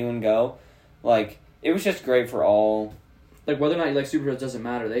recommend anyone go. Like, it was just great for all. Like, whether or not you like superheroes doesn't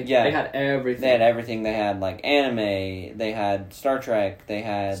matter. They had everything. They had everything. They had, like, anime. They had Star Trek. They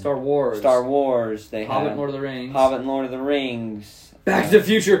had... Star Wars. They Hobbit had... and Lord of the Rings. Hobbit and Lord of the Rings. Back to the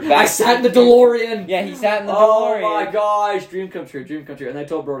Future. I sat in the DeLorean. Yeah, he sat in the DeLorean. Oh, my gosh. Dream come true. And I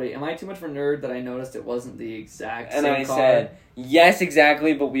told Brody, am I too much of a nerd that I noticed it wasn't the exact same car? And I said, yes,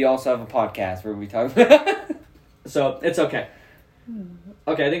 exactly, but we also have a podcast where we talk about So, it's okay.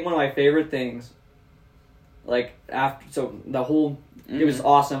 Okay, I think one of my favorite things... Like, the whole, it was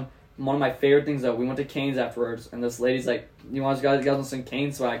awesome. One of my favorite things, though, we went to Cane's afterwards, and this lady's like, you guys want some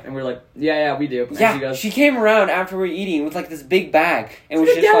Cane's swag? And we were like, yeah, we do. And yeah, she goes, she came around after we were eating with, like, this big bag, and was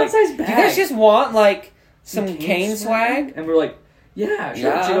just like, bag. do you guys just want, like, some Cane swag? And we were like, yeah, sure.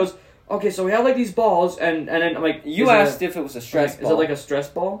 Yeah. She goes, okay, so we have, like, these balls, and then I'm like... You asked if it was a stress ball. Is it, like, a stress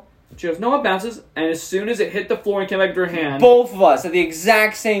ball? She goes, no, it bounces, and as soon as it hit the floor and came back into her hand... Both of us, at the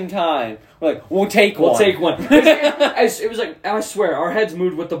exact same time, we're like, we'll take one. It was like, I swear, our heads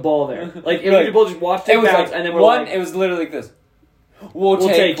moved with the ball there. Like, we both just watched it bounce, like, and then we're like... It was literally like this. We'll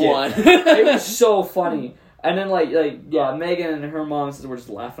take one. It was so funny. And then, Megan and her mom were just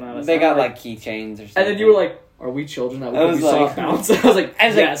laughing at us. They got, like, keychains or something. And then you were like, are we children that we saw it bounce? I was like,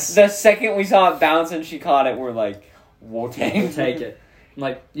 yes. The second we saw it bounce and she caught it, we're like, we'll take it. I'm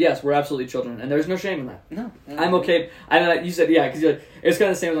like, yes, we're absolutely children, and there's no shame in that. No. I'm okay. And you said, yeah, because you're like, it's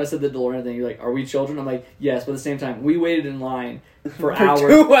kind of the same as I said the DeLorean thing. You're like, are we children? I'm like, yes, but at the same time, we waited in line for hours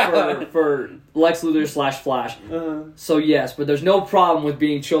 2 hours for Lex Luthor / Flash. So yes, but there's no problem with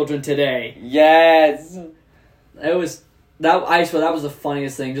being children today. Yes. It was that. I swear that was the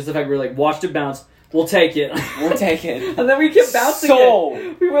funniest thing. Just the fact we were like, watched it bounce. We'll take it. We'll take it. And then we kept bouncing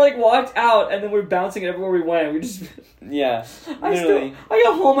it. We were like walked out, and then we were bouncing it everywhere we went. We just literally. I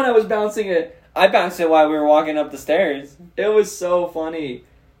got home and I was bouncing it. I bounced it while we were walking up the stairs. It was so funny.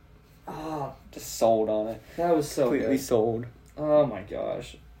 Just sold on it. That was so completely good. Sold. Oh my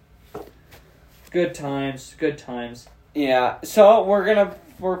gosh. Good times. Yeah. So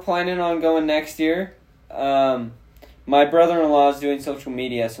we're planning on going next year. My brother-in-law is doing social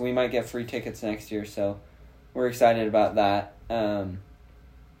media, so we might get free tickets next year, so we're excited about that. And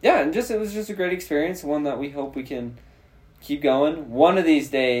it was just a great experience, one that we hope we can keep going. One of these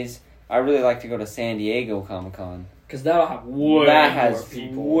days, I really like to go to San Diego Comic-Con. Because that'll have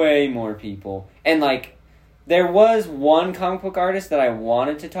way more people. And, like, there was one comic book artist that I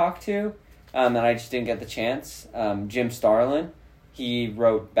wanted to talk to, and I just didn't get the chance. Jim Starlin. He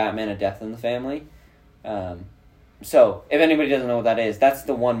wrote Batman: A Death in the Family. So, if anybody doesn't know what that is, that's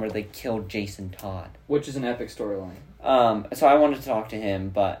the one where they killed Jason Todd. Which is an epic storyline. So I wanted to talk to him,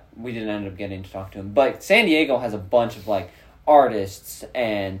 but we didn't end up getting to talk to him. But San Diego has a bunch of, like, artists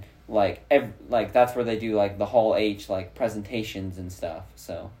and, that's where they do, like, the Hall H, like, presentations and stuff,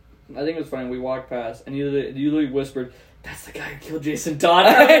 so... I think it was funny, we walked past, and you literally whispered, that's the guy who killed Jason Todd.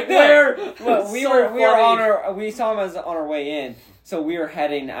 Where? Well, we saw him on our way in, so we were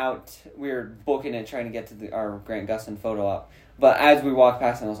heading out. We were booking it, trying to get to our Grant Gustin photo op. But as we walked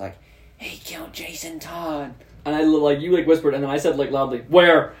past him, I was like, "He killed Jason Todd." And I you whispered, and then I said loudly,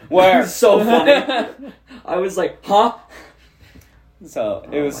 "Where?" It was so funny. I was like, "Huh?" So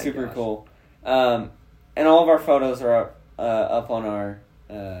it was super cool. And all of our photos are up on our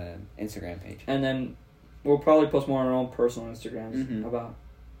Instagram page. And then we'll probably post more on our own personal Instagrams about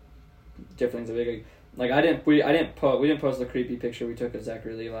different things. Like we didn't post the creepy picture we took of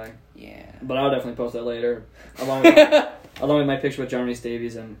Zachary Levi. Yeah. But I'll definitely post that later, along with my picture with Jeremy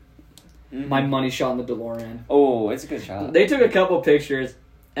Davies and my money shot in the DeLorean. Oh, it's a good shot. They took a couple pictures,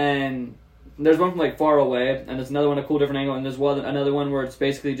 and there's one from far away, and there's another one a cool different angle, and there's another one where it's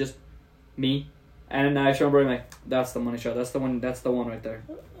basically just me. And I show him, like, that's the money shot. That's the one right there.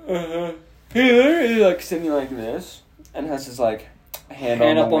 He literally sitting like this, and has his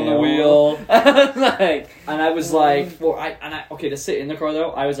hand up on the wheel. And I was like, to sit in the car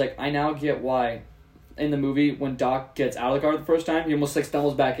though, I was like, I now get why, in the movie when Doc gets out of the car the first time, he almost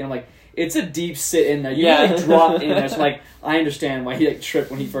stumbles back in. I'm like, it's a deep sit in there. You drop in there. So I understand why he tripped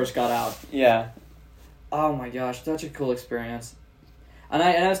when he first got out. Yeah. Oh my gosh, such a cool experience. And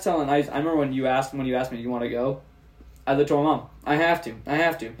I was telling, I remember when you asked me, do you want to go? I told my mom, I have to.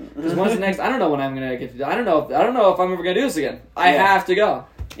 Because when's the next? I don't know when I'm gonna get to do. I don't know if I'm ever gonna do this again. I have to go.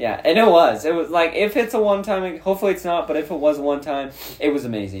 Yeah, and it was if it's a one time. Hopefully it's not, but if it was a one time, it was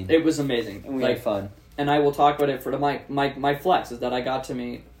amazing. It was amazing, and we had fun. And I will talk about it for my flex is that I got to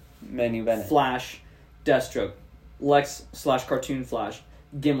meet Manu Bennett, Flash, Deathstroke, Lex / Cartoon Flash,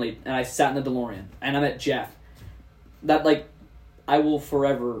 Gimli, and I sat in the DeLorean, and I met Jeff. That I will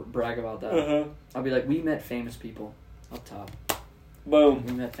forever brag about that. I'll be like, we met famous people up top. Boom.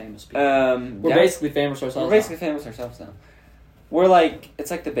 We met famous people. We're basically famous ourselves. Now. We're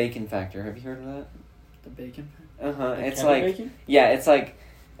it's like the bacon factor. Have you heard of that? The bacon factor? It's bacon? Yeah,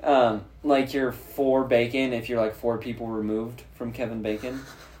 it's you're for bacon if you're 4 people removed from Kevin Bacon.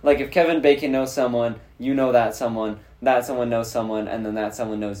 If Kevin Bacon knows someone, you know that someone knows someone, and then that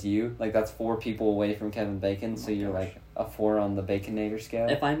someone knows you. That's 4 people away from Kevin Bacon, so you're a 4 on the Baconator scale.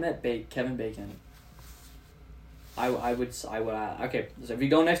 If I met Kevin Bacon, I would okay. So if we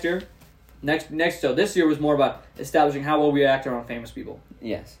go next year, so this year was more about establishing how well we act around famous people.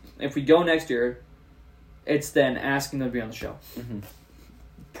 Yes. If we go next year, it's then asking them to be on the show. Mm-hmm.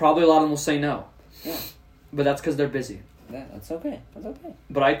 Probably a lot of them will say no. Yeah. But that's because they're busy. Yeah, that's okay.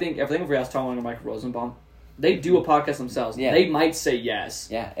 But I think if we ask Tom Long or Michael Rosenbaum, they do a podcast themselves. Yeah. They might say yes.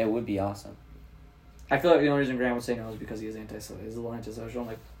 Yeah, it would be awesome. I feel like the only reason Grant would say no is because he is antisocial. He's a little antisocial.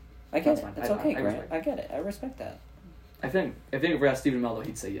 I get it. It's okay, Grant. I get it. I respect that. I think if we asked Stephen Mello,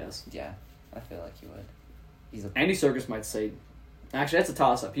 he'd say yes. Yeah, I feel like he would. Andy Serkis might say. Actually, that's a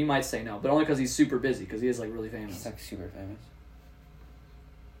toss-up. He might say no, but only because he's super busy. Because he is really famous. He's super famous.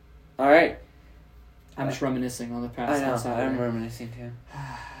 All right. I'm just reminiscing on the past. I know. I'm reminiscing too.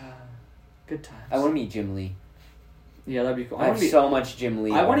 Good times. I want to meet Jim Lee. Yeah, that'd be cool. I have so much Jim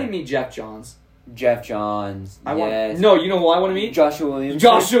Lee. I want to meet Jeff Johns. Jeff Johns. Yes. No, you know who I want to meet? Joshua Williams.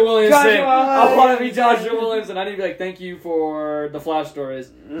 I want to meet Joshua Williams, and I need to be thank you for the Flash stories.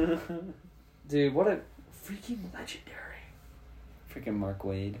 Dude, what a freaking legendary. Freaking Mark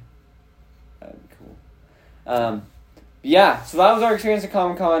Waid. That would be cool. Yeah, so that was our experience at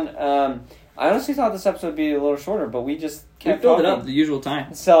Comic-Con. I honestly thought this episode would be a little shorter, but we just kept filled it up the usual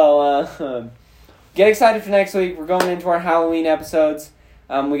time. So, get excited for next week. We're going into our Halloween episodes.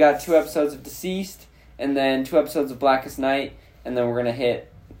 We got 2 episodes of Deceased, and then 2 episodes of Blackest Night, and then we're going to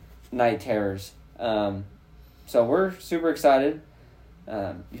hit Night Terrors. So we're super excited.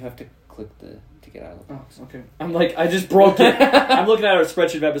 You have to click to get out of the box. Oh, okay. I'm I just broke it. I'm looking at our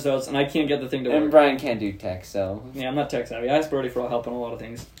spreadsheet of episodes, and I can't get the thing to work. And Brian can't do tech, so... Yeah, I'm not tech savvy. I asked Brody for help on a lot of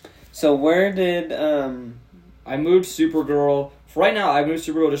things. So where did... I moved Supergirl... For right now, I moved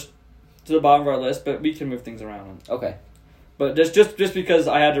Supergirl just to the bottom of our list, but we can move things around. Okay. But just because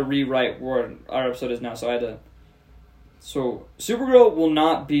I had to rewrite where our episode is now, so I had to... So, Supergirl will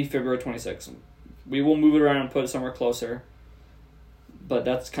not be February 26th. We will move it around and put it somewhere closer. But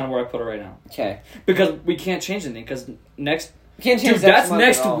that's kind of where I put it right now. Okay. Because we can't change anything, because next... We can't change that's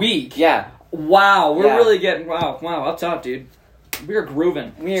next week. Yeah. Wow, we're really getting... Wow, up top, dude. We are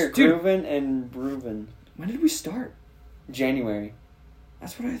grooving. We are grooving and grooving. When did we start? January.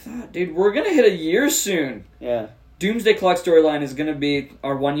 That's what I thought. Dude, we're going to hit a year soon. Yeah. Doomsday Clock storyline is going to be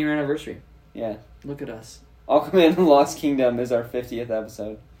our 1-year anniversary. Yeah. Look at us. Aquaman and the Lost Kingdom is our 50th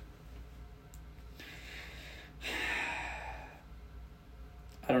episode.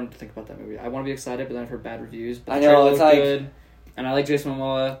 I don't think about that movie. I want to be excited, but then I've heard bad reviews. But I the know, trailer it's looked like- good, and I like Jason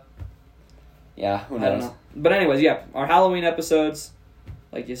Momoa. Yeah, who knows? I don't know. But anyways, yeah, our Halloween episodes,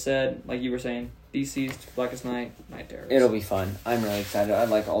 like you said, like you were saying, Deceased, Blackest Night, Night Terrors. It'll be fun. I'm really excited. I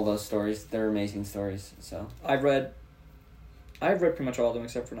like all those stories. They're amazing stories. So I've read pretty much all of them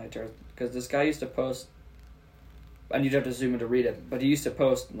except for Night Terrors, because this guy used to post, and you'd have to zoom in to read it, but he used to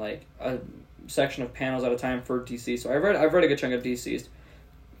post like a section of panels at a time for DC. So I've read a good chunk of Deceased.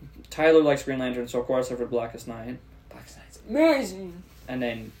 Tyler likes Green Lantern, so of course I've read Blackest Night. Blackest Night's amazing. And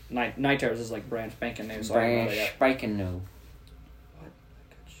then Night Terrors is like brand spanking new. So I haven't read it yet. Spanking new.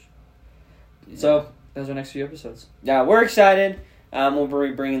 So those are next few episodes. Yeah, we're excited. We'll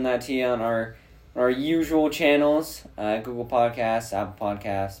be bringing that to you on our usual channels: Google Podcasts, Apple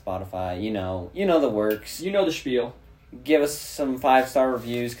Podcasts, Spotify. You know the works. You know the spiel. Give us some 5-star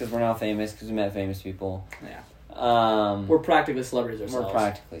reviews because we're now famous because we met famous people. Yeah. We're practically celebrities ourselves. We're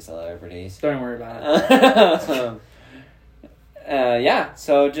practically celebrities. Don't worry about it. Yeah,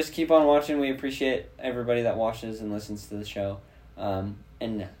 so just keep on watching. We appreciate everybody that watches and listens to the show.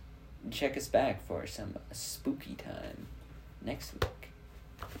 And check us back for some spooky time next week.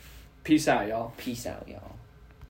 Peace out, y'all. Peace out, y'all.